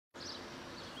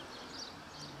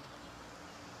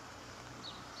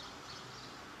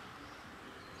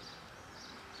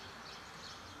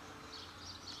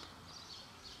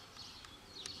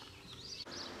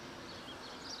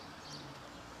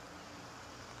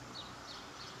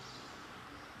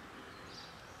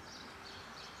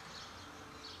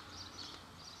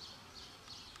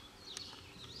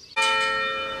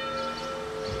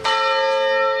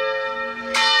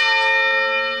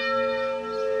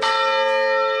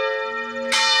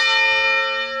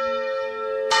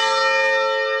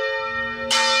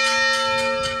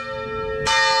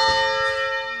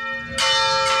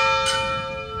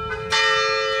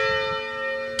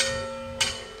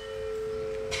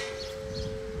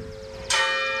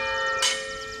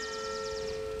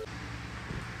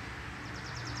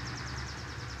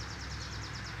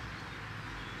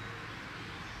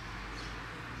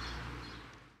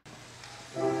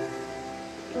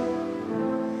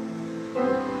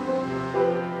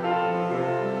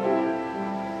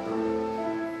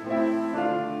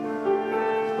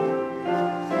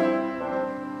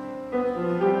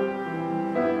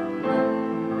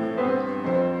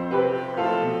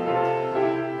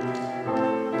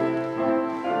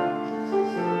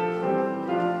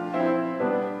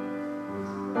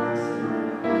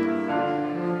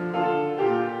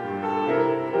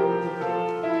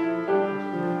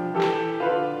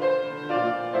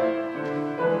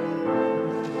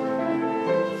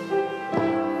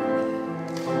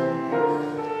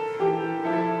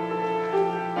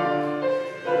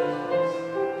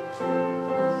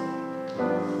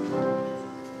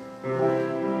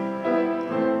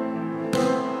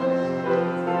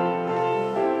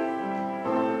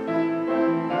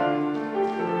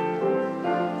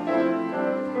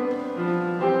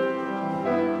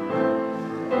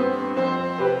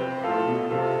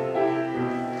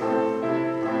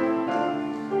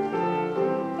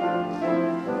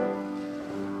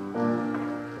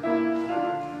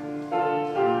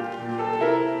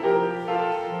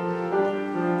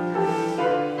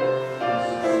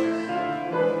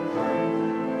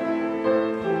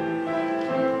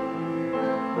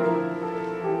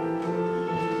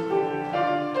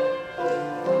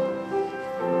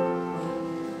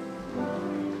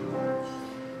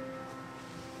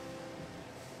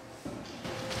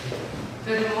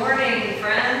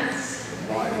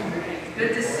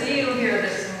Good to see you here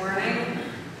this morning.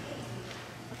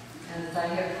 As I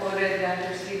have quoted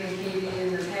Dr. Stephen Keavy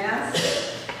in the past,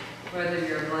 whether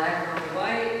you're black or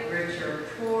white, rich or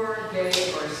poor, gay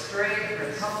or straight,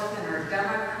 Republican or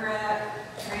Democrat,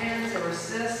 trans or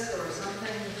cis or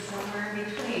something somewhere in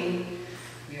between,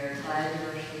 we are glad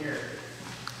you're here.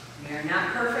 We are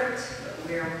not perfect, but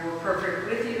we are more perfect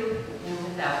with you than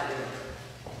without you.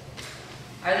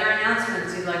 Are there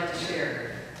announcements you'd like to share?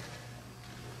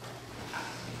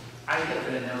 I have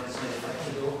an announcement if I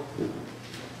can go.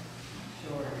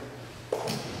 Sure.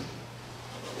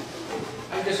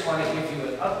 I just want to give you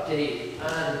an update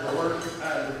on the work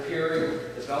on repairing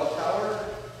the bell tower.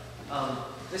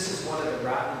 This is one of the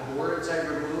rotten boards I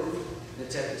removed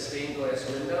that's at the stained glass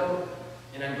window,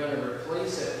 and I'm going to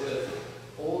replace it with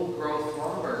old growth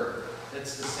lumber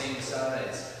that's the same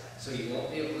size. So you won't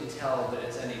be able to tell that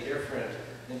it's any different.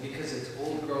 And because it's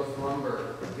old growth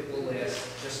lumber, it will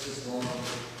last just as long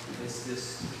as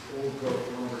this old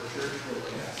growth lumber church will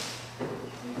last.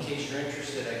 In case you're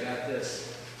interested, I got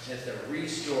this at the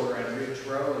Restore on Ridge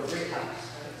Road.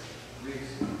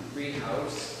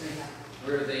 Rehouse,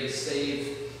 where they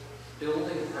save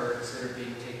building parts that are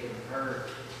being taken apart.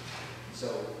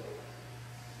 So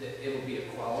it will be a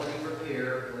quality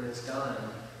repair when it's done.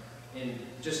 And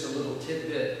just a little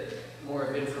tidbit more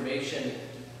of information.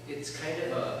 It's kind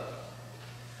of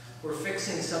we're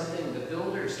fixing something the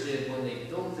builders did when they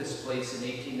built this place in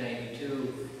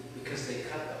 1892 because they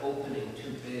cut the opening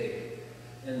too big.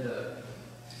 And the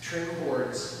trim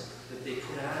boards that they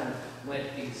put on went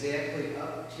exactly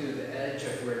up to the edge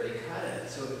of where they cut it.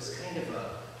 So it was kind of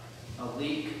a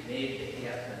leak made to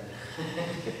happen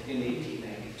in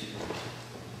 1892.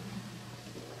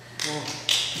 Well,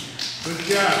 good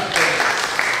job.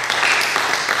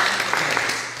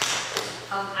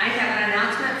 I have an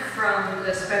announcement from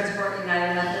the Spencerport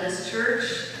United Methodist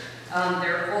Church.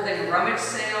 They're holding a rummage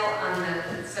sale on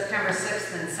the September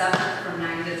 6th and 7th from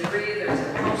 9 to 3. There's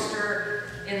a poster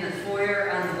in the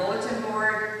foyer on the bulletin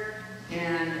board,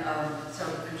 and so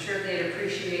I'm sure they'd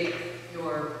appreciate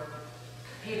your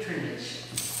patronage.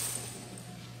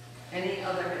 Any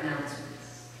other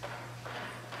announcements?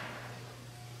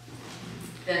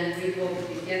 Then we will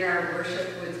begin our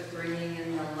worship with bringing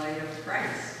in the light of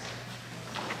Christ.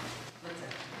 What's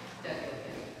that? Debbi,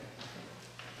 okay.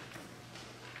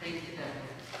 Thank you, Debbi.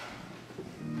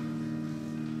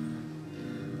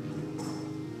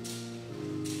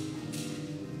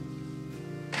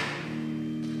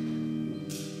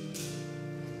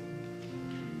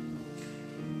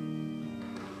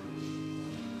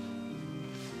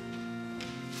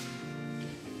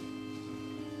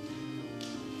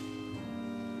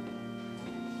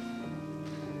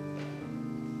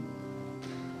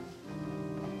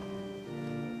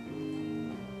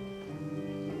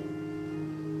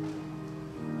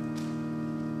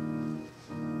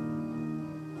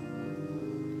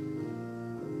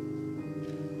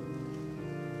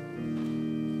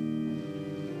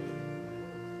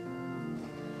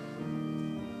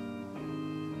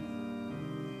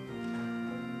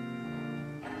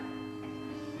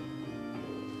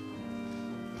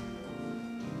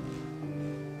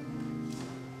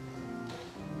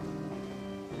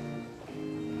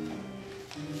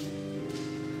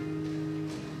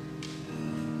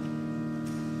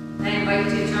 I invite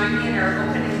you to join me in our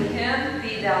opening hymn,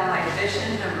 Be Thou My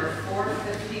Vision, number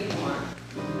 451.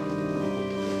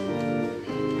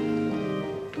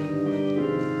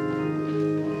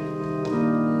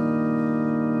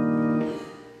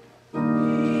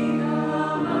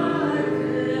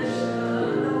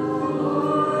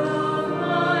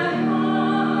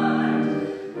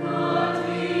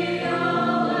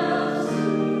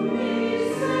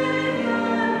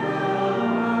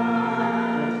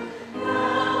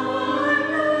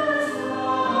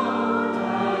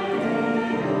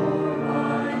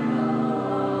 My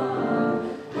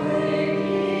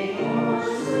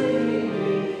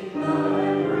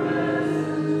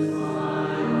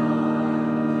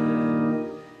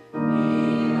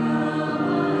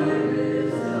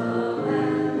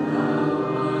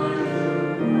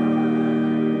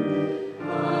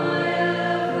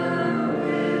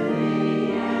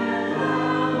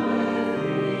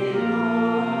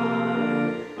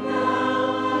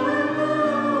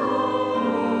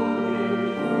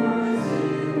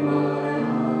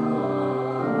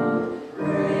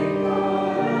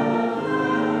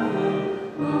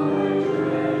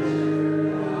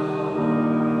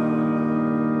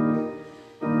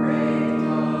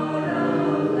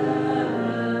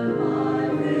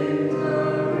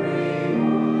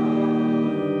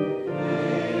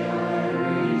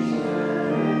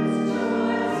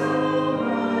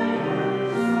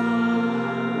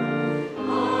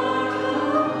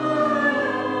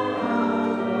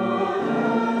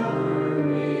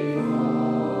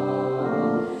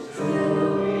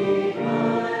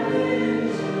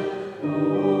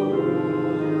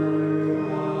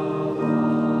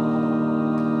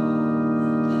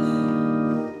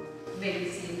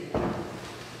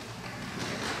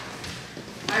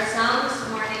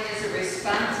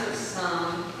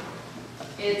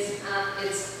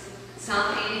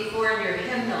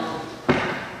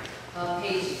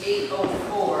page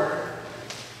 804.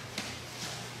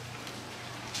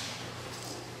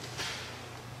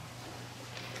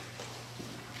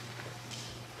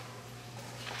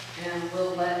 And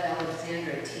we'll let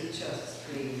Alexandra teach us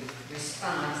the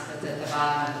response that's at the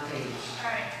bottom of the page.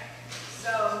 All right,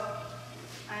 so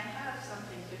I have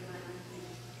something different.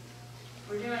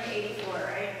 We're doing 84,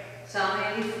 right? Psalm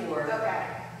 84. Okay,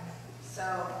 so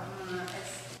I'm gonna,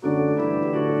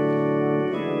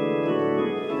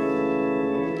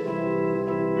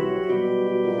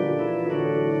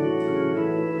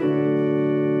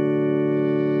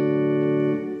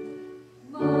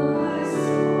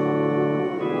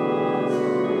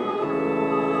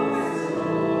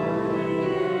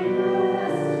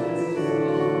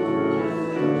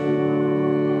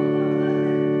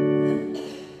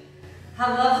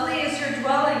 How lovely is your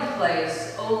dwelling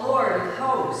place, O Lord of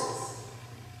hosts.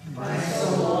 My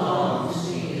soul longs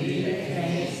to give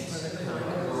thanks for the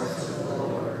concourse of the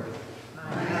Lord.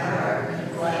 My heart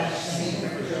and flesh sing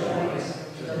for joy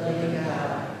to the living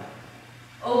God.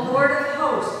 O Lord of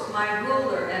hosts, my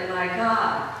ruler and my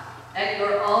God, at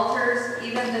your altars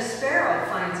even the sparrow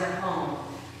finds a home,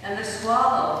 and the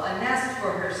swallow a nest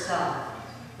for herself,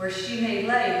 where she may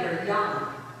lay her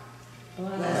young.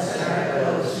 Blessed are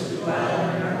those who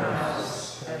dwell in your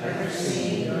house, ever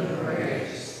sing your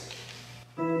praise.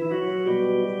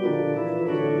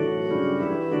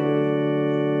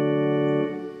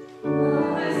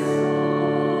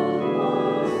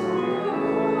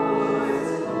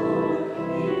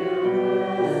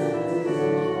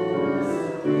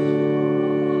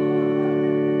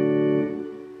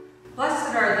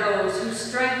 Blessed are those whose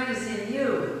strength is in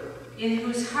you, in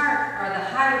whose heart are the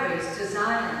highways to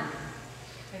Zion.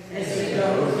 As they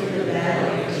go through the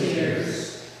valley of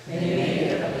tears, they make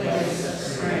it a place of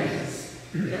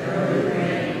strength. The early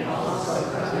rain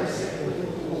also covers it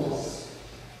with pools.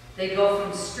 They go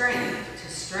from strength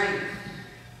to strength.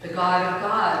 The God of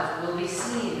gods will be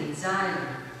seen in Zion.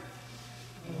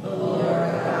 The Lord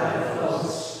God of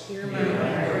hosts, hear my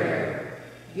prayer.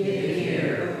 Give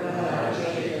ear, O God of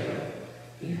Jacob.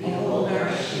 Behold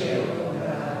our shield, O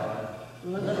God.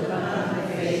 Look upon the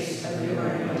face of your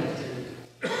anointed.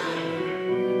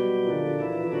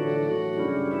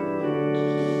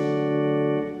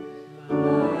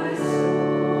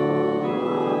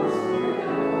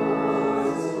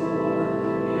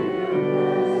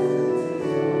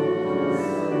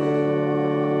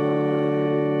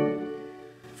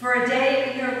 For a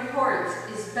day in your courts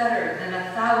is better than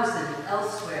 1,000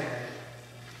 elsewhere.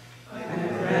 I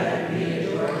would rather be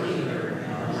a doorkeeper in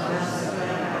the house of my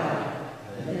God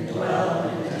than dwell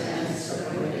in the tents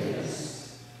of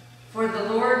wickedness. For the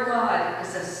Lord God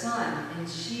is a sun and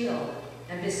shield,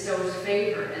 and bestows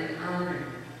favor and honor.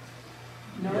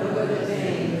 No good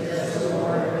thing does the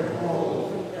Lord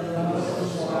withhold from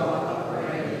those who walk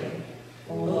uprightly.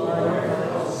 O Lord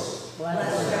of hosts,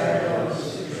 blessed are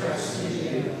those who trust in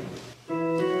you.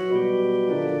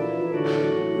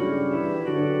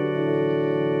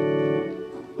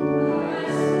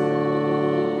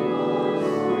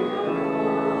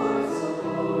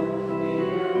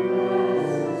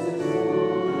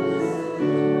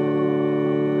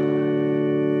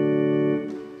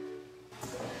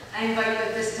 I invite you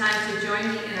at this time to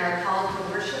join me in our call to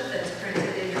worship that's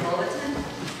printed in your bulletin.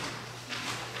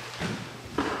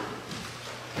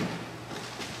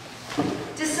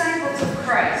 Disciples of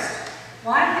Christ,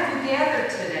 why have you gathered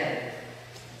today?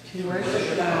 To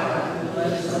worship God who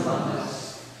lives among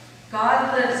us.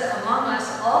 God lives among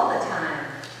us all the time,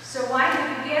 so why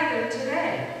have you gathered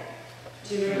today?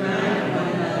 To remind one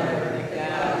another that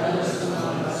God lives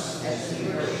among us as we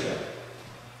worship.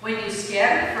 When you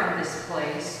scatter from this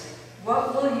place,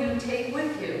 what will you take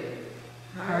with you?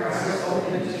 Hearts are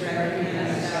open to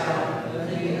recognize God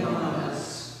living among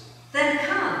us. Then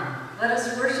come, let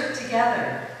us worship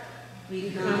together.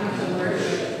 We come to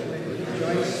worship with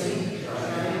rejoicing,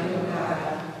 triumphant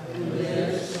God who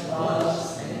lives,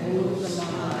 loves, and moves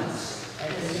among us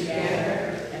as we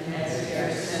gather and as we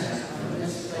are sent from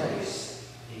this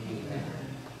place. Amen.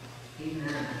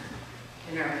 Amen.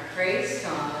 And our praise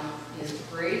song is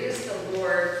Great is the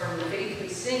Lord from the Faith We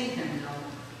Sing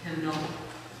hymnal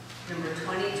number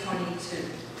 2022.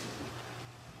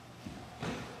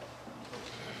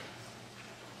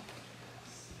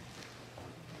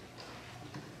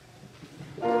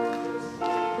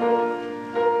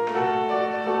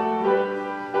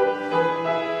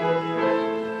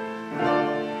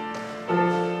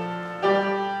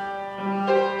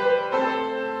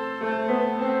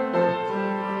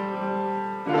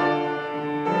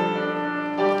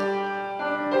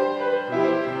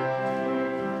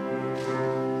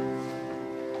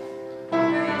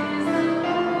 Praise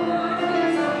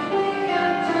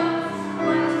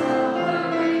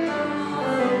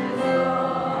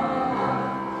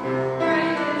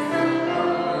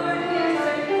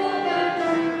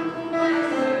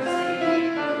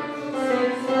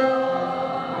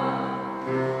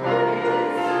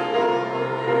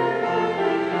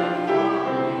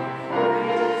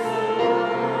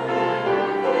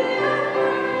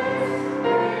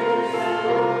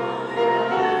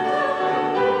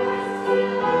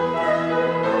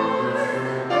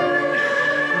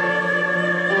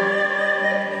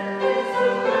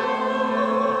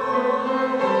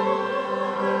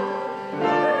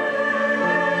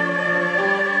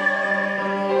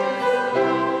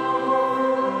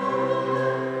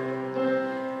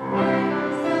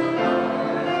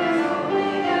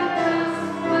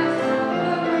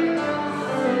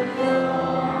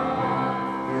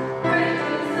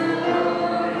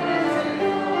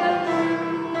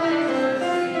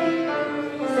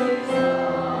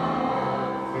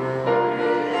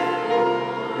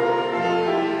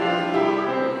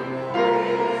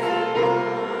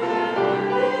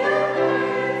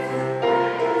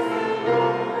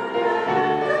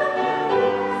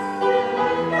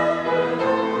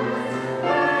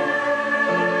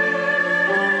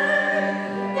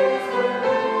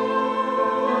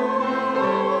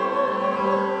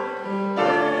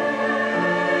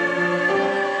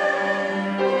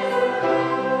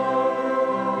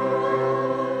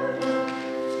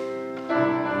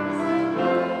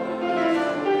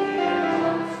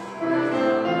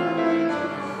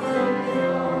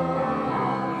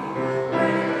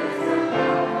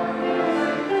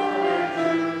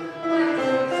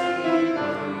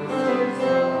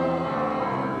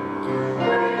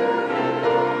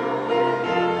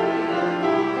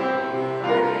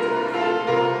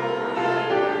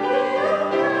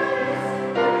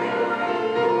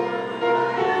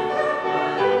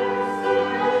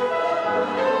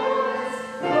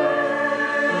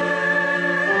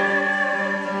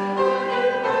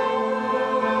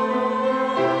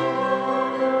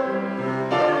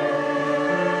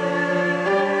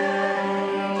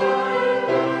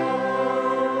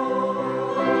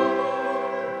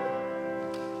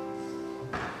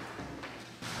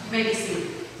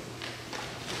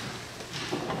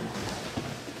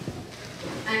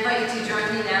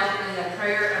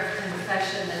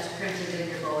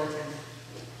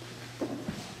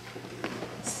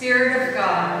Spirit of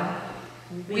God,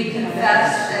 we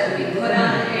confess that we put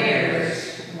on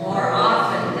airs more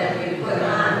often than we put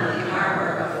on the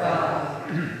armor of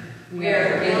God. We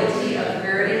are guilty of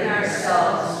girding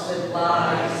ourselves with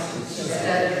lies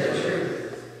instead of the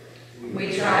truth.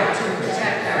 We try to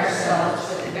protect ourselves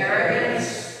with arrogance,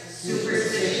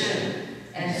 superstition,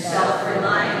 and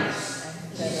self-reliance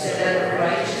instead of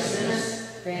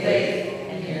righteousness, faith,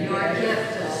 and in your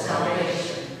gift of salvation.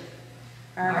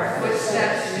 Our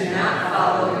footsteps do not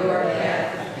follow your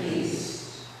path of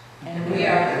peace, and we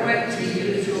are quick to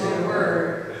use your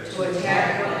word to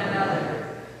attack one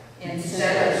another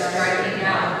instead of striking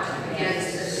out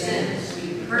against the sins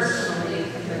we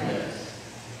personally commit.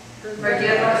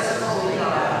 Forgive us, Holy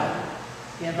God.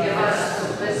 Give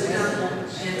us the wisdom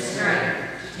and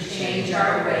strength to change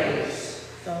our ways,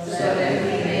 so that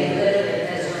we may live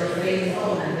as your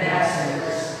faithful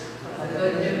ambassadors of the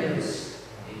good news.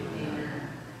 Amen.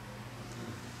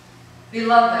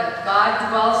 Beloved, God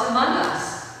dwells among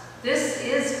us. This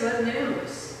is good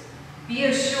news. Be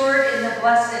assured in the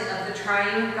blessing of the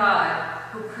triune God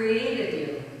who created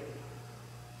you,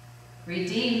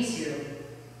 redeems you,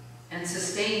 and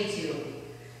sustains you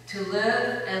to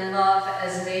live and love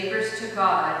as neighbors to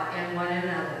God and one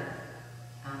another.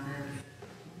 Amen.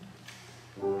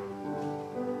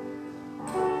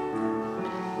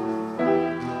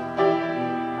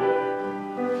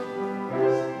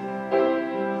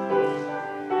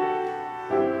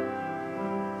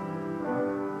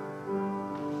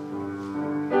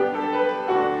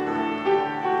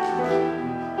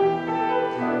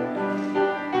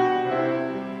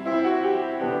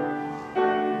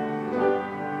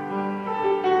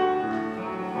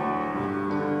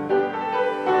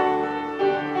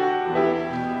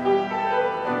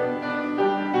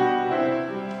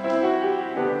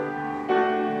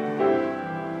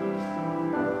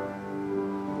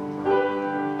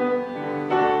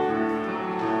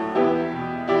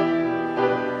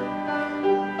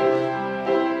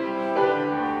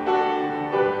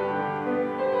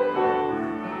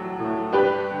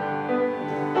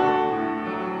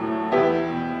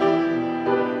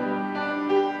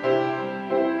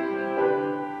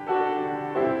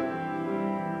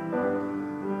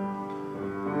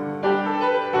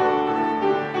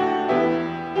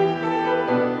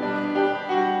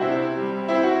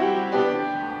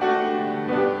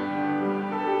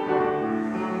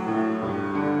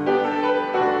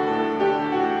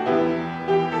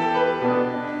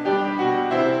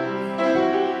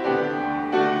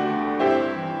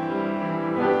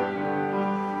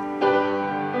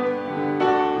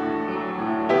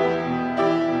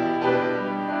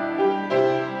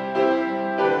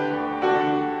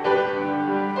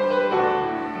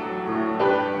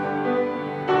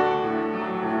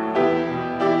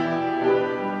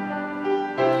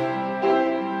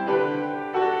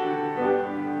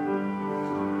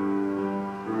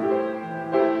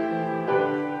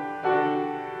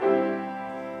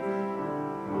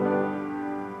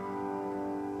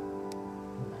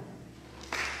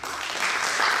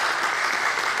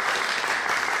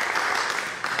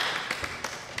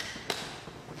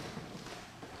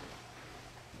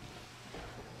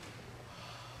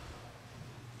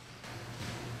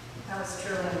 That was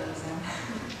truly amazing.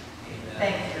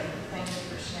 Thank you. Thank you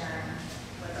for sharing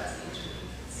with us each week.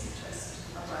 It's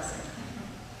just a blessing.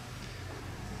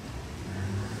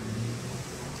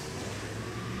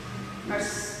 Our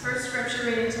first scripture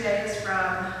reading today is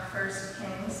from 1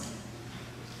 Kings.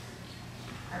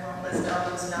 I won't list all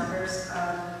those numbers.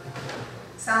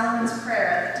 Solomon's prayer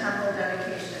at the temple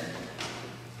dedication.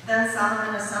 Then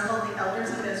Solomon assembled the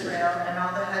elders of Israel and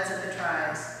all the heads of the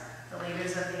tribes, the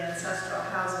leaders of the ancestral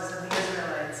houses of the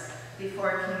Israelites,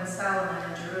 before King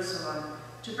Solomon in Jerusalem,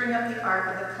 to bring up the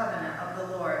ark of the covenant of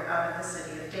the Lord out of the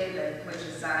city of David, which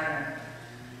is Zion.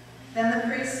 Then the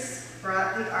priests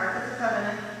brought the ark of the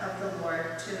covenant of the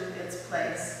Lord to its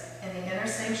place in the inner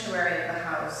sanctuary of the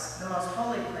house, the most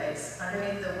holy place,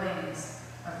 underneath the wings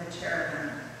of the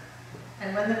cherubim.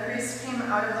 And when the priests came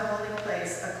out of the holy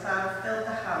place, a cloud filled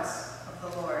the house of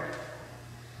the Lord,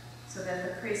 so that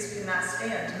the priests could not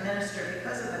stand to minister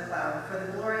because of the cloud, for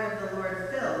the glory of the Lord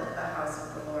filled the house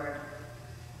of the Lord.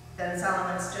 Then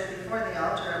Solomon stood before the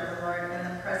altar of the Lord in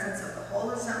the presence of the whole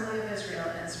assembly of Israel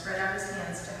and spread out his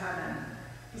hands to heaven.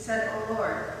 He said, O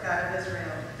Lord, God of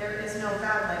Israel, there is no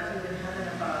God like you in heaven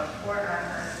above or on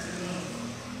earth beneath,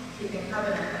 keeping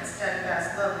covenant and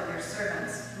steadfast love with your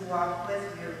servants who walk with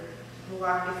you, who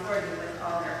walk before you with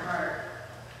all their heart.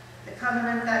 The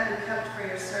covenant that you kept for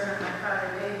your servant, my father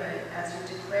David, as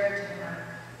you declared to him,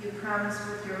 you promised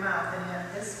with your mouth and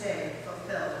have this day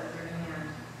fulfilled with your hand.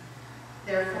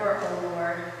 Therefore, O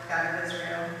Lord, God of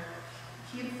Israel,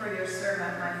 keep for your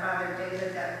servant, my father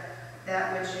David,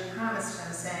 that which you promised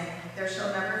him, saying, there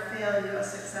shall never fail you a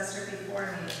successor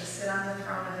before me to sit on the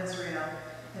throne of Israel,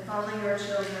 if only your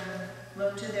children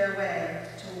look to their way,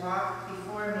 to walk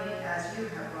before me as you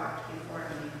have walked before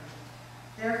me.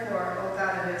 Therefore, O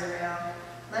God of Israel,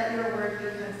 let your word be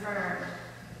confirmed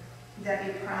that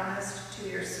you promised to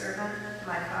your servant,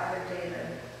 my father David.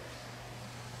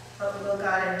 But will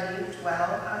God indeed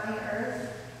dwell on the earth?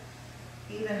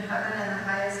 Even heaven and the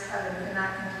highest heaven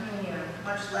cannot contain you,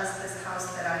 much less this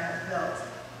house that I have built.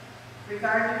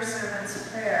 Regard your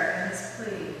servant's prayer and his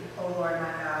plea, O Lord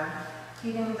my God,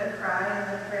 heeding the cry and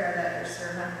the prayer that your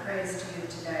servant prays to you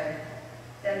today,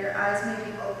 that your eyes may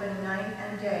be open night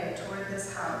and day toward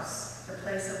this house, the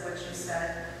place of which you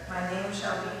said, my name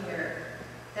shall be here,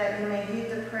 that you may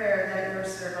heed the prayer that your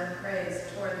servant prays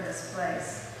toward this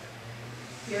place.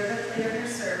 Hear the plea of your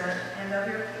servant and of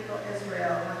your people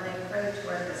Israel when they pray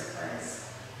toward this place.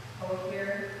 O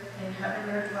hear in heaven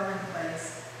your dwelling place,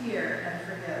 hear and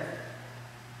forgive.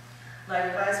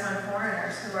 Likewise, when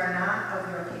foreigners who are not of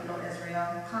your people Israel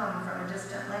come from a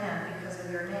distant land because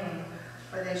of your name,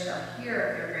 for they shall hear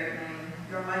of your great name,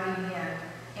 your mighty hand,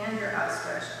 and your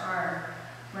outstretched arm.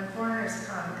 When foreigners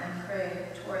come and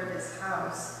pray toward this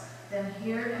house, then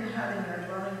hear in heaven your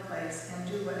dwelling place, and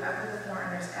do whatever the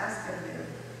foreigners ask of you,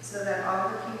 so that all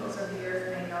the peoples of the earth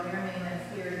may know your name and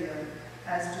fear you,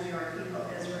 as do your people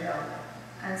Israel.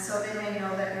 And so they may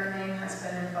know that your name has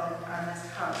been invoked on this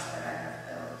house that I have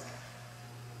built.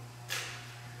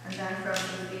 And then from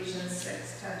Ephesians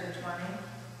 6:10-20,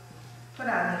 put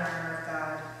on the armor of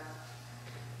God.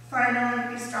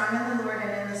 Finally, be strong in the Lord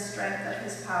and in the strength of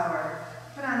his power.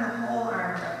 Put on the whole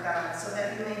armor of God, so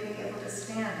that you may be able to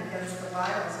stand against the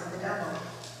wiles of the devil.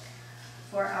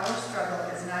 For our struggle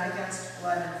is not against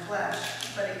blood and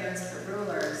flesh, but against the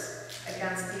rulers,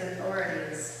 against the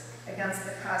authorities, against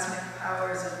the cosmic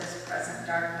powers of this present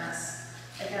darkness,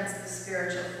 against the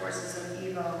spiritual forces of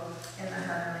evil in the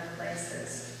heavenly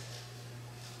places.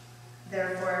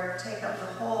 Therefore, take up the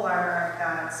whole armor of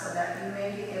God, so that you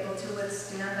may be able to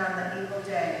withstand on the evil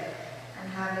day,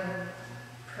 and having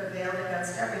prevailed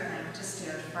against everything, to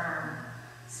stand firm.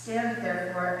 Stand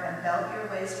therefore, and belt your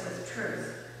waist with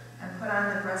truth, and put on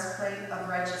the breastplate of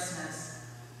righteousness,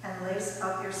 and lace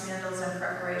up your sandals in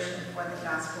preparation for the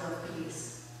gospel of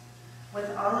peace.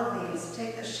 With all of these,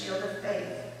 take the shield of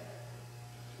faith,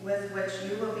 with which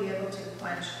you will be able to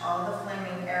quench all the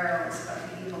flaming arrows of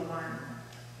the evil one.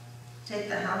 Take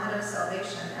the helmet of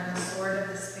salvation and the sword of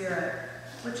the Spirit,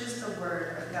 which is the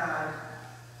word of God.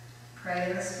 Pray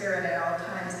in the Spirit at all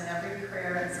times in every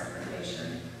prayer and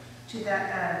supplication. To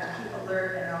that end, keep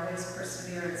alert and always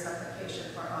persevere in supplication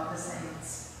for all the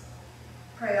saints.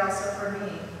 Pray also for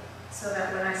me, so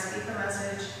that when I speak a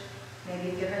message may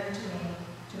be given to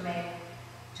me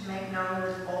to make known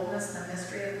with boldness the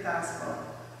mystery of the gospel,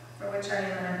 for which I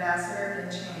am an ambassador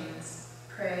in chains.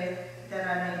 Pray that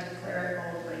I may declare it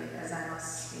boldly as I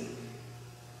must speak.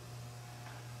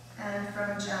 And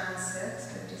from John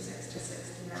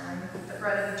 6:56-69, the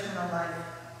bread of eternal life.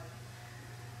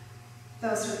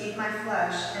 Those who eat my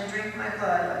flesh and drink my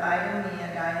blood abide in me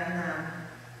and I in them.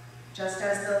 Just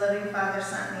as the living Father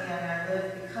sent me and I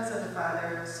live because of the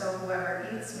Father, so whoever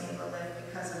eats me will live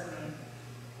because of me.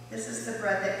 This is the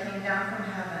bread that came down from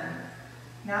heaven,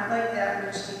 not like that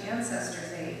which the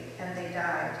ancestors ate and they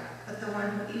died, but the one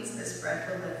who eats this bread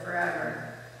will live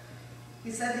forever.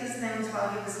 He said these things while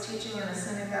he was teaching in the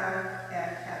synagogue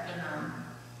at Capernaum.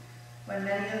 When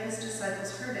many of his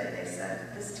disciples heard it, they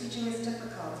said, "This teaching is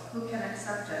difficult. Who can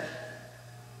accept it?"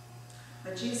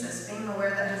 But Jesus, being aware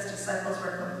that his disciples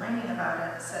were complaining about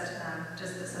it, said to them,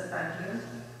 "Does this offend you?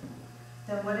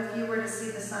 Then what if you were to see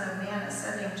the Son of Man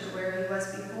ascending to where he was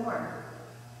before?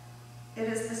 It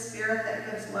is the Spirit that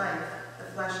gives life. The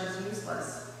flesh is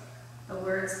useless. The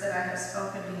words that I have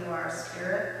spoken to you are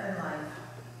spirit and life.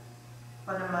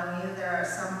 But among you there are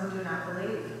some who do not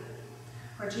believe."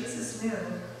 For Jesus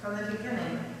knew from the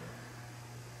beginning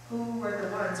who were the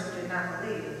ones who did not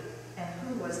believe, and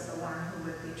who was the one who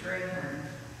would betray him.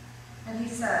 And he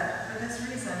said, "For this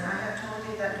reason I have told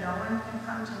you that no one can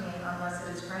come to me unless it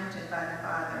is granted by the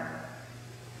Father."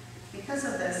 Because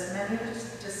of this, many of his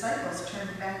disciples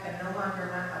turned back and no longer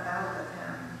went about with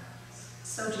him.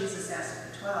 So Jesus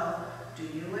asked the 12, "Do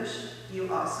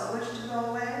you also wish to go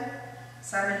away?"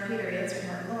 Simon Peter answered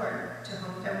him, "Lord, to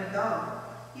whom can we go?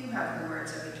 You have the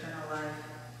words of eternal life.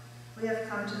 We have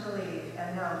come to believe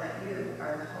and know that you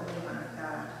are the Holy One of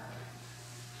God."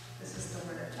 This is the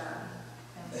word of God.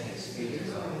 Thanks be to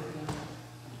God.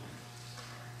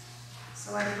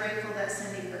 So I'm grateful that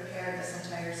Cindy prepared this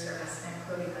entire service,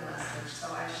 including the message, so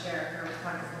I share her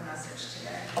wonderful message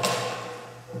today.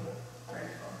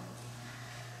 Grateful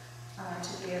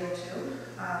to be able to.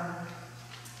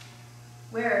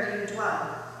 Where do you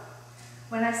dwell?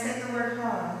 When I say the word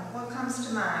home, what comes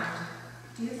to mind?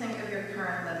 Do you think of your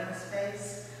current living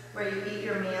space, where you eat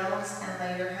your meals and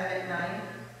lay your head at night,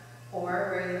 or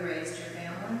where you raised your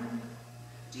family?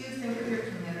 Do you think of your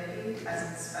community, as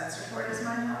in Spencerport is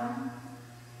my home?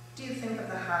 Do you think of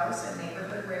the house and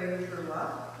neighborhood where you grew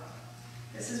up?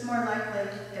 This is more likely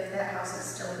if that house is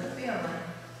still in the family,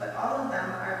 but all of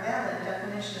them are valid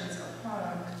definitions of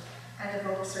home and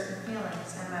evoke certain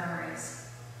feelings and memories.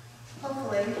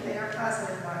 Hopefully, they are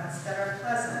positive ones that are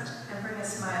pleasant and bring a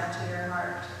smile to your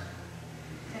heart.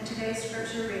 In today's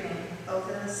scripture reading, both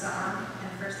in the Psalm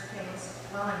and 1 Kings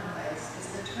dwelling place, is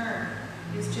the term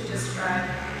used to describe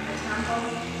the temple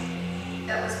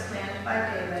that was planned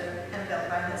by David and built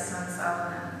by his son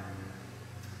Solomon.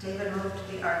 David moved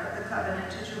the Ark of the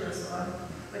Covenant to Jerusalem,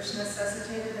 which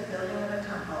necessitated the building of a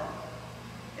temple.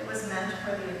 It was meant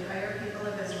for the entire people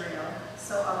of Israel,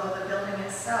 so although the building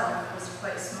itself was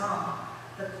quite small,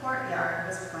 the courtyard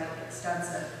was quite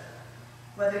extensive.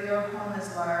 Whether your home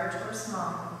is large or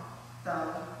small,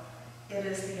 though, it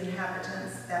is the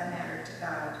inhabitants that matter to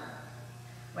God.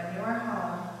 When you are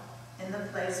home, in the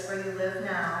place where you live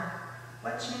now,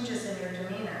 what changes in your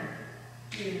demeanor?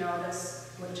 Do you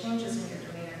notice what changes in your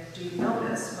demeanor? Do you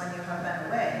notice when you have been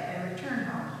away and return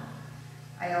home?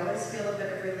 I always feel a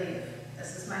bit of relief.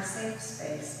 This is my safe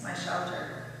space, my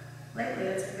shelter. Lately,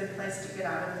 it's a good place to get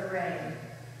out of the rain.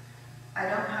 I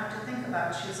don't have to think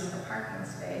about choosing a parking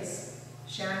space,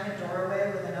 sharing a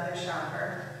doorway with another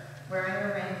shopper, wearing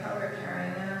a raincoat or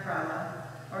carrying an umbrella,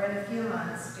 or in a few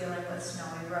months, dealing with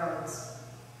snowy roads.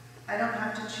 I don't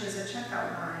have to choose a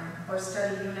checkout line or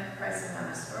study unit pricing on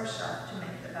a store shelf to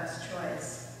make the best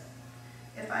choice.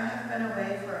 If I have been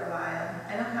away for a while,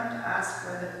 I don't have to ask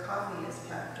where the coffee is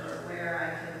kept or where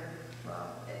I can,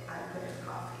 I put in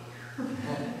coffee.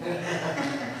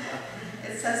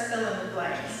 It says fill in the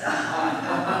blank, so.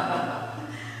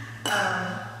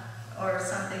 Or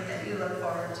something that you look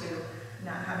forward to,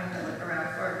 not having to look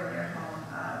around for when you're home,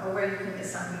 or where you can get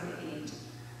something to eat.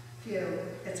 Phew,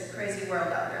 it's a crazy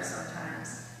world out there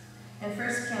sometimes. In 1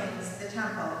 Kings, the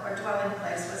temple, or dwelling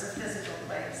place, was a physical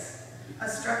place, a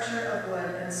structure of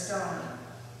wood and stone.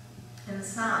 In the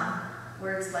Psalm,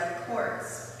 words like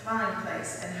courts, dwelling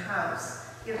place, and house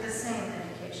give the same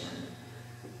indication.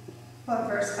 But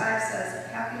verse 5 says,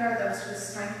 happy are those whose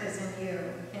strength is in you,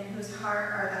 in whose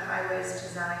heart are the highways to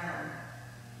Zion.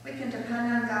 We can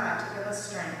depend on God to give us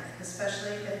strength,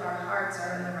 especially if our hearts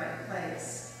are in the right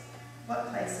place. What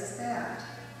place is that?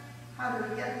 How do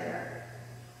we get there?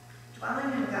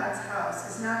 Dwelling in God's house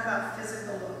is not about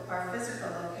our physical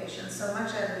location so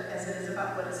much as it is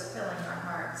about what is filling our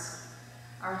hearts.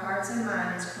 Our hearts and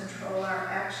minds control our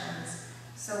actions,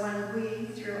 so when we,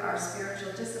 through our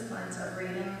spiritual disciplines of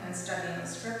reading and studying the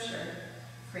scripture,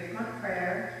 frequent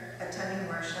prayer, attending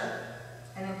worship,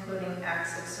 and including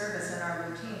acts of service in our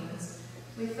routines,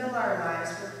 we fill our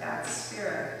lives with God's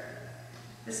Spirit.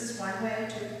 This is one way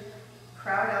to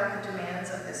crowd out the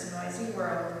demands of this noisy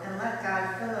world and let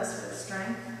God fill us with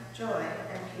strength, joy,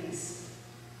 and peace.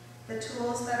 The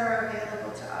tools that are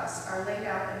available to us are laid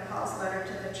out in Paul's letter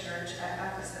to the church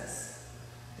at Ephesus.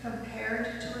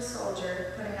 Compared to a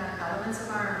soldier putting on elements of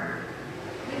armor,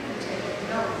 we can take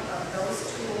note of those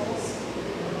tools: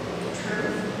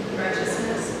 truth,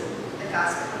 righteousness, the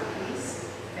gospel of peace,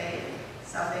 faith,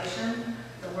 salvation,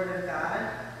 the word of God,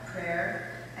 prayer,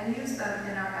 and use them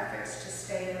in our efforts to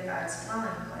stay in God's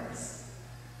dwelling place.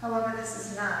 However, this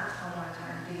is not a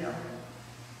one-time deal.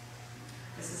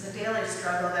 This is a daily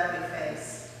struggle that we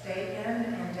face, day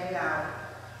in and day out.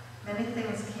 Many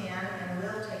things can and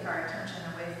will take our attention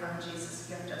away from Jesus'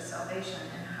 gift of salvation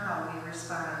and how we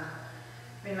respond.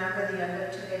 Remember the end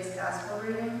of today's gospel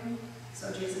reading?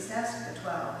 So Jesus asked the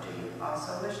 12, do you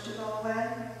also wish to go away?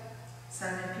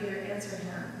 Simon Peter answered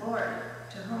him, Lord,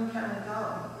 to whom can we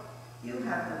go? You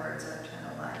have the words of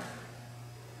eternal life.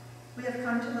 We have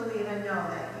come to believe and know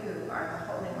that you are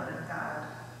the Holy One of God.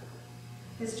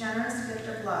 His generous gift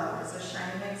of love is a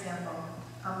shining example,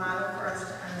 a model for us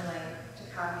to emulate,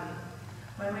 to copy.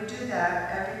 When we do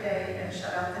that every day and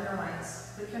shut out the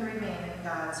noise, we can remain in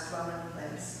God's dwelling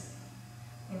place,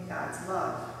 in God's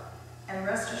love, and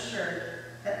rest assured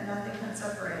that nothing can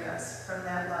separate us from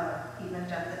that love, even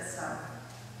death itself.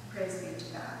 Praise be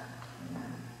to God.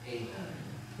 Amen. Amen.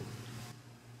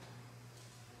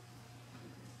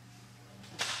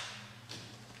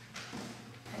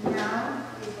 And now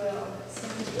we will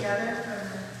sing together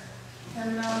from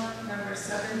hymnal number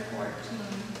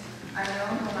I know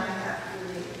whom I have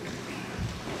believed.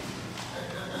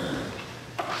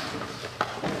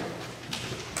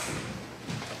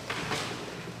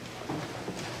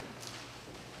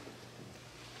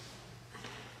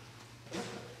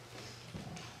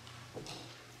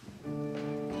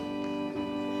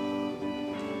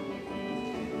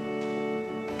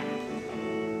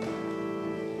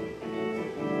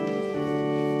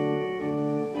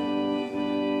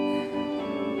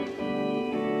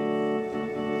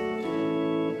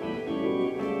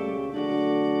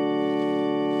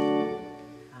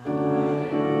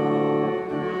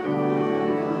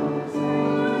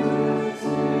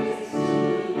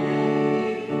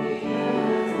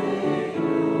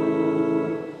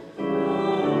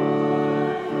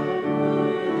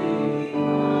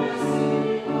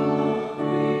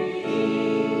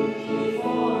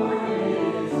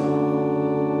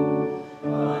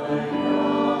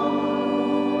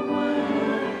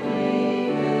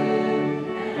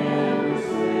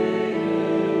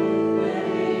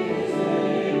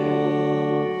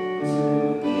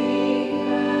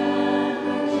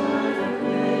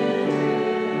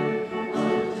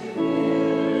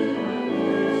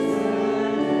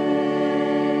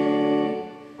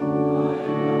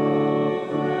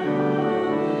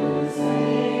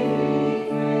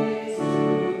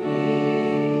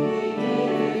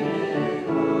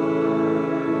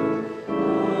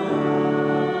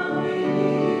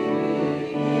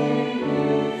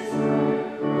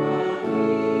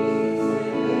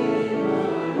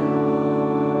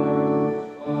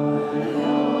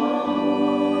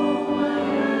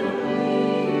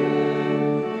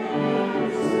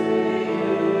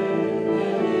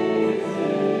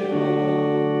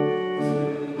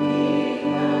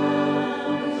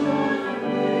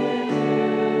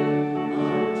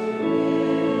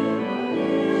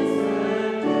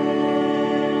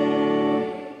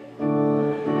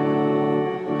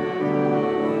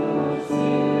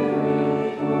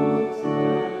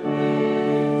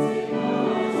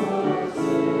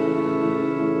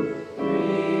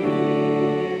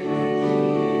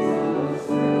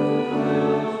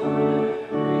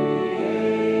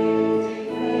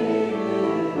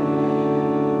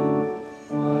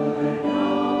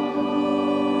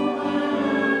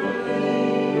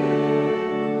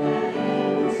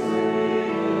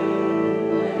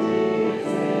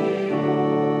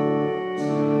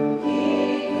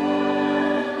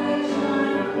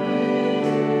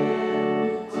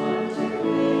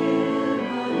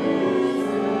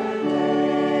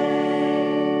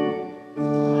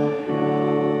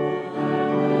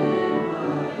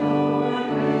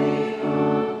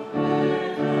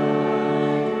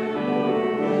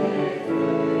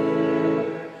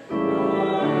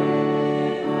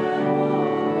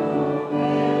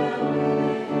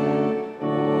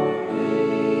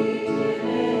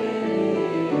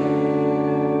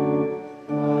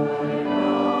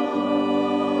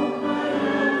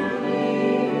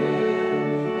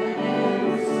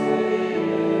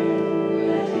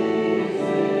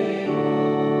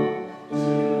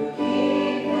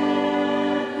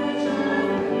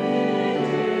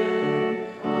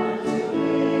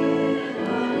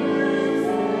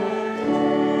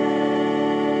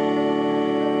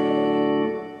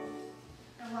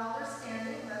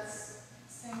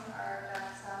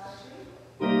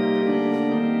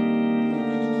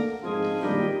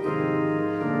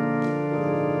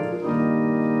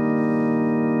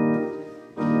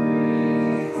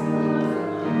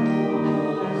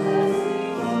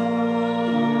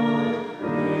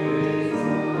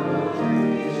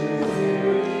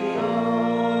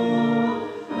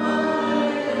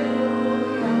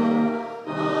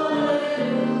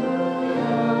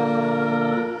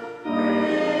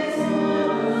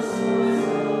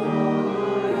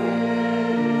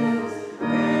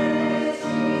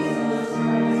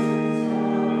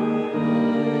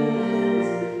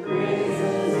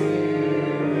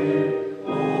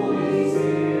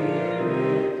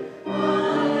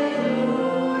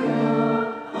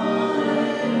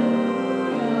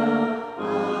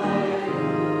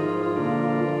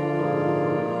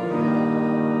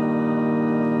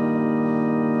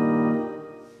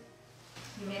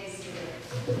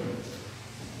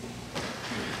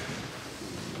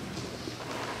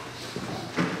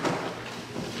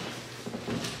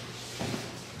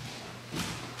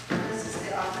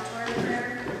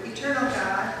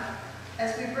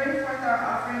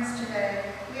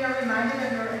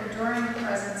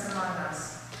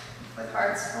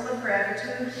 Full of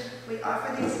gratitude, we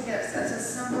offer these gifts as a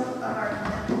symbol of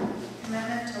our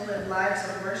commitment to live lives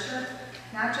of worship,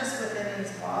 not just within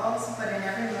these walls, but in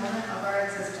every moment of our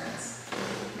existence.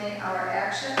 May our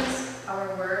actions,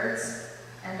 our words,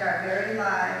 and and our very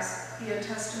lives be a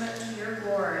testament to your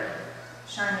glory,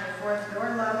 shining forth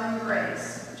your love and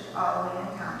grace to all we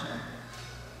encounter.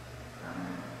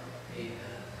 Amen. Amen.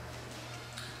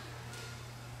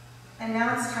 And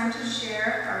now it's time to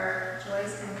share our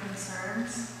joys and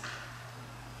concerns.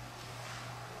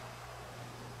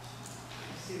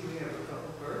 See, we have a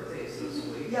couple birthdays this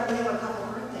week. Yeah, we have a couple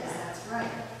birthdays, that's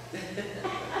right.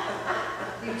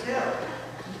 You do.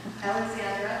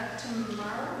 Alexandra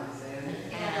tomorrow,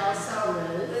 and also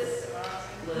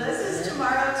Liz is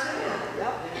tomorrow too.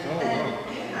 Yep.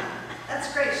 And, yeah, that's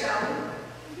great, shall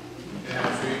we?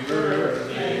 Happy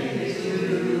birthday to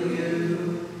you.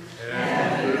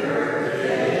 Happy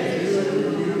birthday to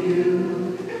you.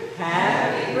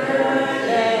 Happy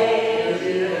birthday,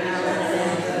 dear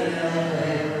Alexandra.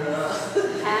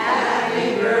 Happy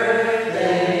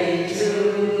birthday to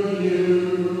you.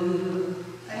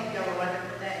 I hope you have a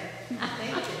wonderful day.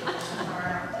 Thank you. All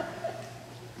right.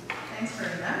 Thanks for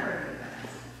remembering, you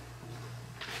guys.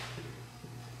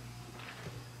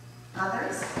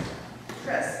 Others?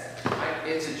 Chris?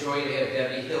 It's a joy to have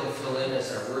Debbie Hill fill in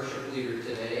as our worship leader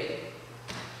today.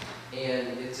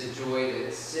 And it's a joy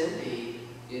that Cindy,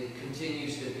 it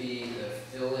continues to be the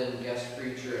fill-in guest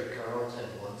preacher at Carlton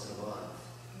once a month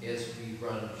as we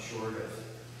run short of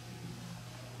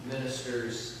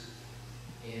ministers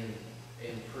and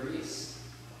priests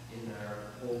in our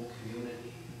whole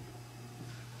community.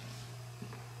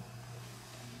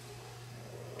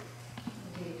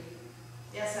 Indeed.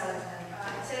 Yes, Alexandra.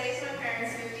 Today's my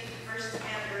parents' 51st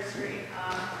anniversary.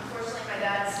 Unfortunately, my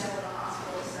dad's still in the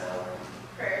hospital, so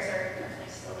prayers are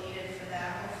definitely still needed for them.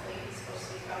 Hopefully, he's supposed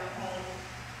to be coming home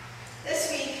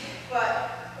this week,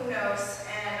 but who knows?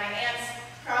 And my aunt's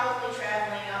probably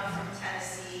traveling up from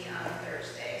Tennessee on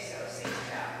Thursday, so safe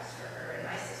travels for her. And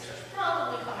my sister's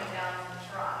probably coming down from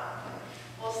Toronto.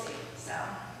 We'll see. So,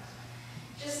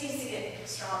 just needs to get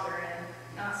stronger and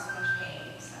not so much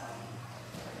pain. So.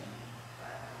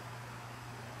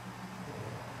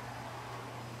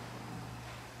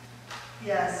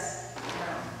 Yes.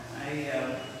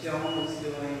 Joan was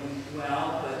doing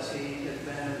well, but she had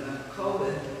been in the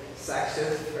COVID section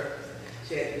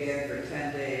she had to be in for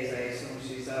 10 days. I assume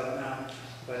she's out now.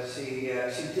 But she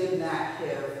did not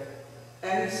have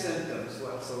any symptoms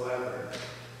whatsoever.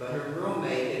 But her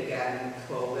roommate had gotten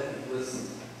COVID and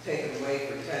was taken away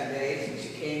for 10 days, and she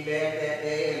came back that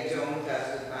day and Joan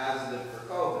tested positive for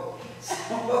COVID.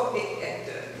 So we had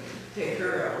to take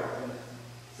her out.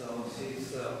 So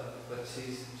she's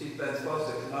been supposed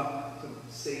to come up to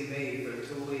see me for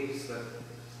 2 weeks, but of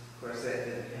course that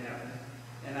didn't happen.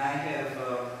 And I have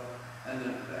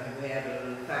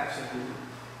an infection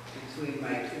between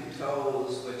my two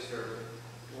toes, which are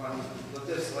one look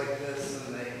just like this,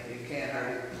 and you can't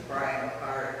hardly pry them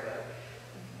apart.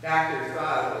 But doctor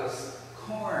thought it was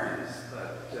corns,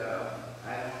 but I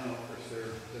don't know for sure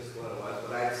just what it was.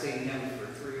 But I've seen him for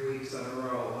 3 weeks in a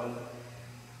row,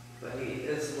 but he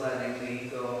is letting me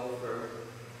go for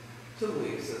 2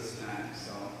 weeks this time.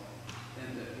 So,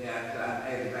 and yeah, I've done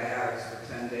antibiotics for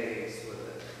 10 days with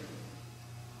it.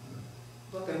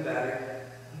 Looking better.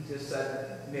 He just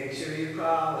said, make sure you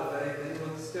call if anything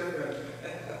looks different.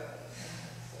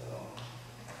 So.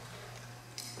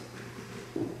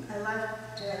 I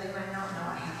left Daily my note. No,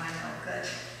 I have my note. Good.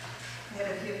 I had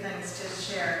a few things to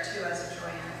share too as a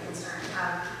joy and a concern.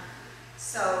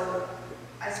 So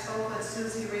I spoke with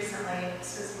Susie recently,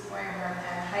 Susie Boyerman,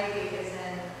 and Heidi is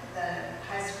in the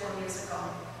high school musical,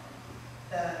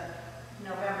 the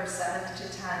November 7th to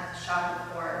 10th Shop of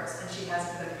Horrors, and she has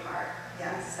a good part.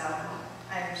 Yeah, so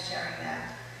I'm sharing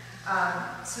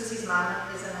that. Susie's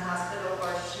mom is in the hospital,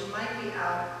 or she might be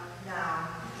out now.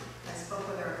 I spoke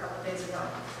with her a couple days ago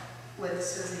with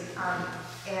Susie,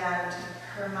 and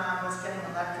her mom was getting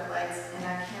electrolytes, and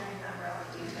I can't remember all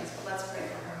the details, but let's pray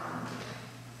for her mom.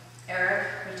 Eric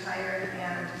retired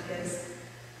and is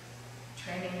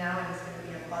training now, and he's going to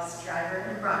be a bus driver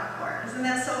in Brockport. Isn't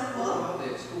that so cool? Oh,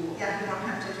 that's cool. Yeah, you don't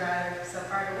have to drive so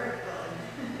far to work, really.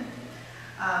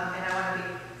 And I want to be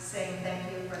saying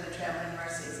thank you for the traveling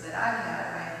mercies that I've had.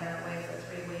 I have been away for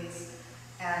 3 weeks,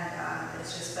 and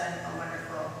it's just been a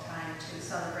wonderful time to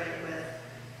celebrate with.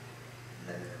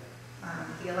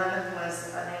 The 11th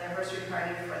was an anniversary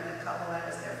party for the couple that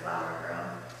was their flower girl,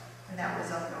 and that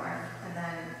was up north. And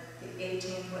then the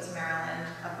 18th was Maryland,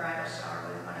 a bridal shower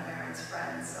with one of Aaron's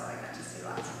friends, so I got to see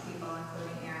lots of people,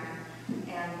 including Aaron.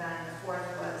 And then the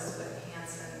 4th was with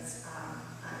Hanson's on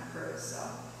a cruise, so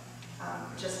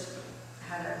just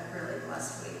had a really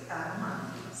blessed week,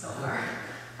 month so far.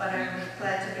 But I'm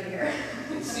glad to be here.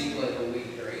 It seemed like a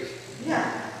week, right?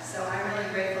 Yeah, so I'm really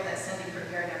grateful that Cindy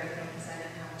prepared everything because I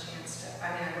didn't have a chance to,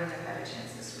 I wouldn't have had a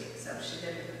chance this week. she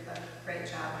did a great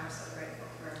job. I'm so grateful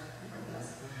for this.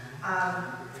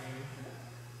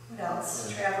 What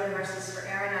else? Traveling mercies for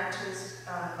Erin on Tuesday,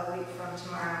 a week from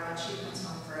tomorrow, and she comes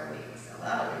home for a week, so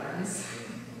that'll be nice.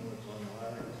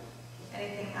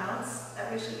 Anything else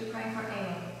that we should be praying for,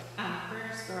 Amy?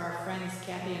 Prayers for our friends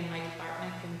Kathy and Mike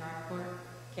Bartnick in Rockport.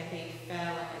 Kathy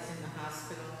fell, is in the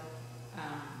hospital,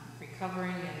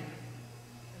 recovering, and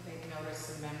they've noticed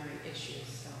some memory issues,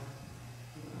 so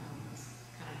it's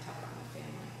kind of tough on the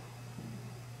family.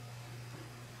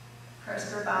 Prayers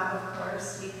for Bob, of course.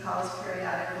 He calls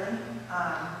periodically,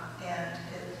 and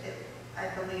I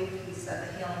believe he said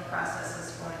the healing process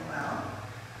is going well.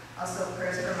 Also,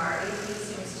 prayers for Marty. He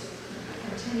seems to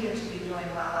continue to be doing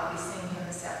well. I'll be seeing him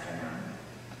this afternoon.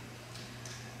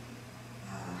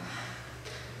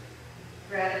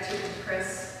 Gratitude to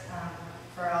Chris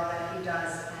for all that he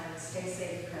does, and stay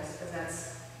safe, Chris, because that's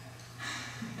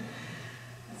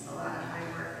a lot of hard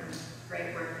work and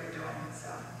great work you're doing, so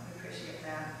we appreciate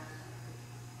that.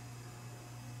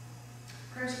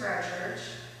 Prayers for our church.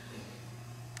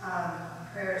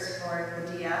 Prayers for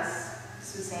the DS,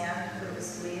 Suzanne,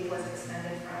 whose leave was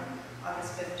extended from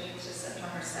August 15th to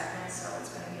September 2nd, so it's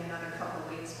going to be another couple of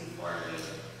weeks before we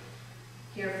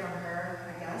hear from her,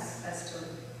 I guess, as to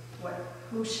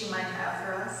who she might have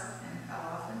for us and how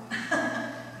often.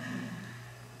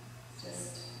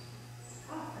 Just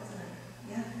tough, isn't it?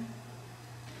 Yeah.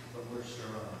 But we're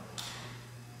sure on.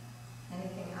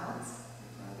 Anything else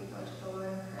before we go to the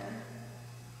Lord in prayer?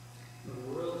 The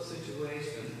world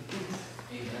situation,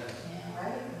 Amen. Yeah,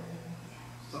 right?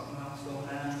 something else going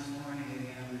on this morning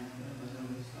again, that was in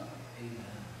the stuff.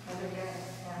 Amen. Every day,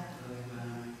 yeah. Really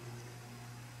bad.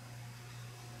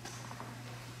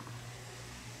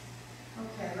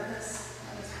 Okay, let us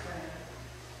pray.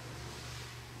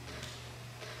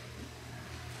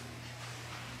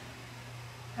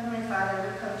 Heavenly Father,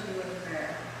 we come to you in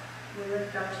prayer. We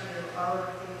lift up to you all of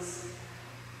these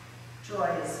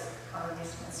joys, all of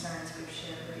these concerns we've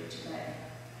shared with you today.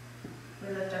 We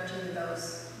lift up to you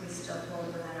those we still hold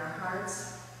within our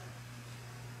hearts.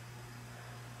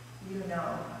 You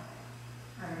know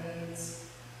our needs.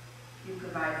 You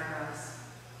provide for us.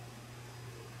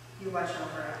 You watch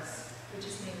over us. We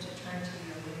just need to turn to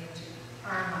you. We need to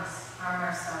arm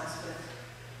ourselves with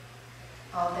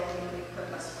all that you equip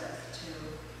us with to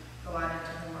go out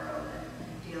into the world and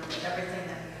deal with everything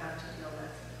that we have to deal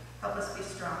with. Help us be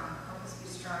strong. Help us be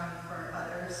strong for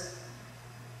others.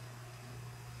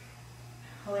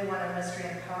 Holy One of mystery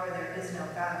and power, there is no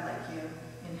God like you,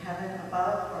 in heaven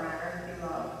above or on earth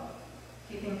below,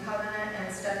 keeping covenant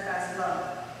and steadfast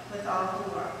love with all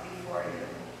who walk before you,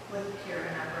 with pure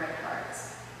and upright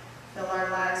hearts. Fill our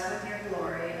lives with your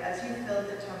glory as you filled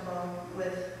the temple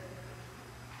with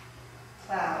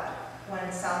cloud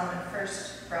when Solomon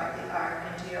first brought the ark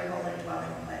into your holy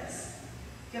dwelling place.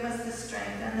 Give us the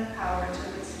strength and the power to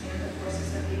withstand the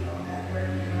forces of evil that work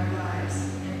in our lives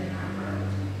and in our world.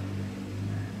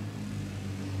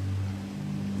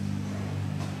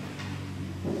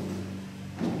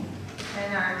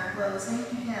 And our closing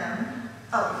hymn,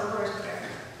 the Lord's Prayer.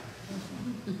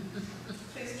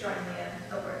 Please join me in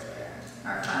the Lord's Prayer.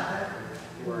 Our Father,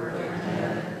 who art in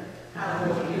heaven,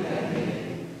 hallowed be thy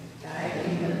name. Thy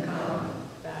kingdom come,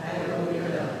 thy will be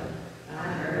done,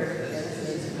 on earth as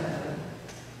it is in heaven.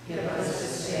 Give us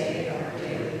this day our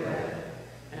daily bread,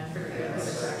 and forgive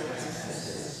us our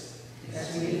trespasses,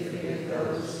 as we forgive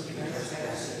those who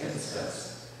trespass against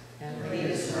us. And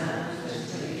lead us not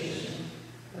into temptation,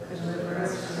 but deliver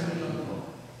us from evil.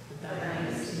 For thine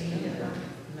is the kingdom,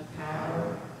 and the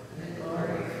power, and the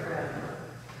glory forever.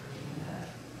 Amen.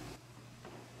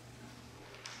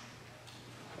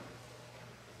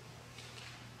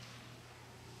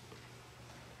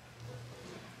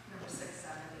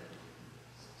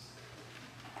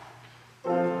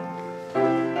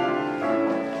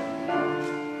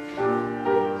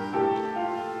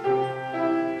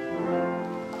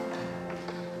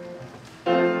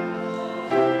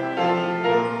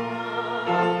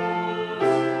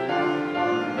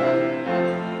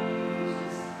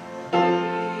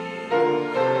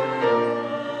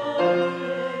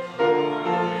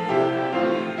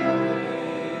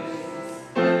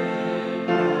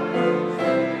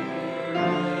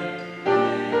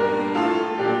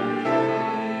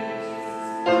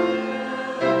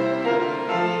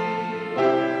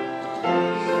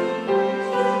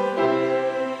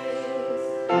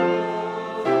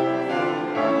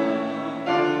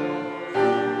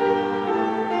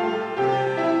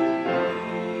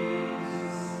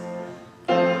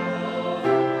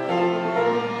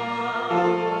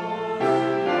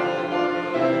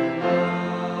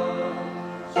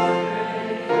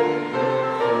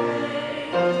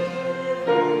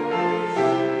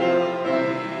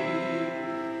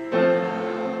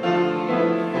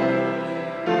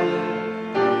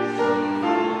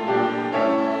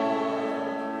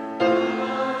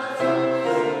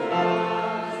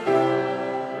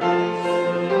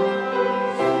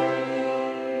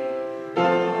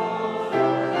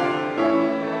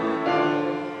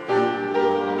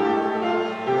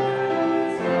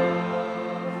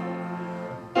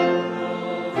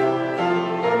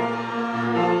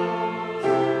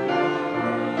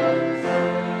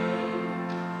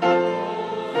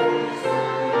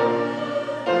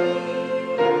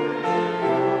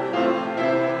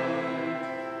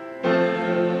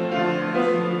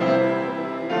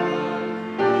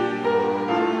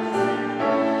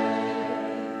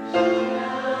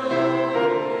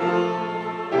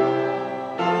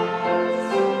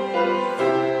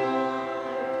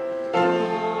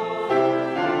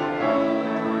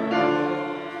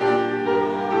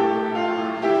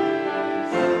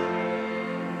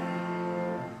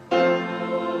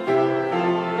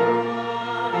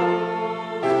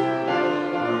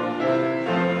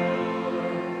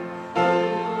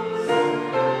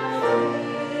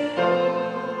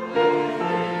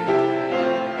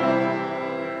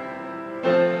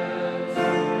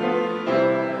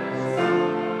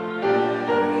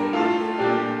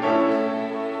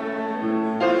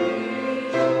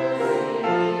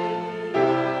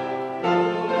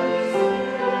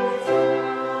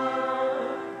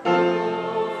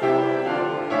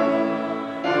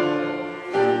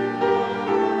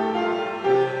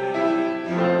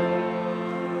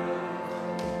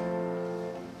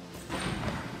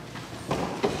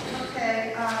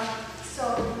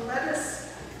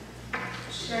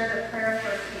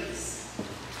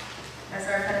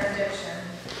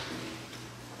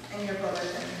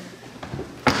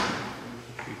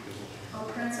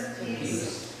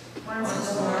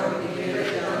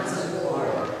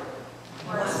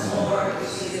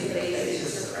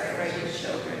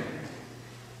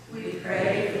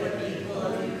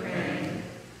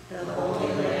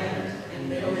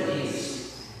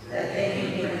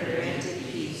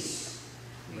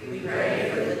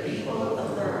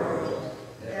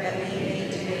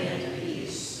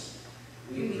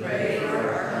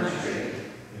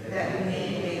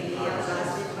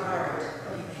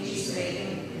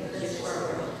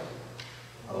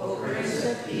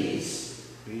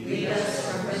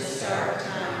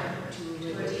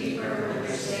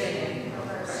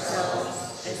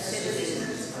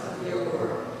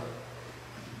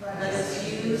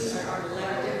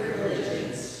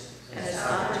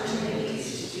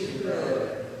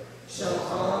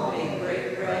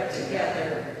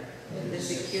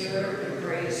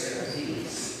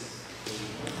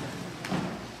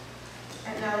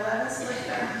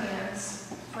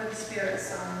 it's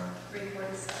Psalm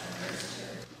 347,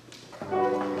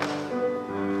 verse 2.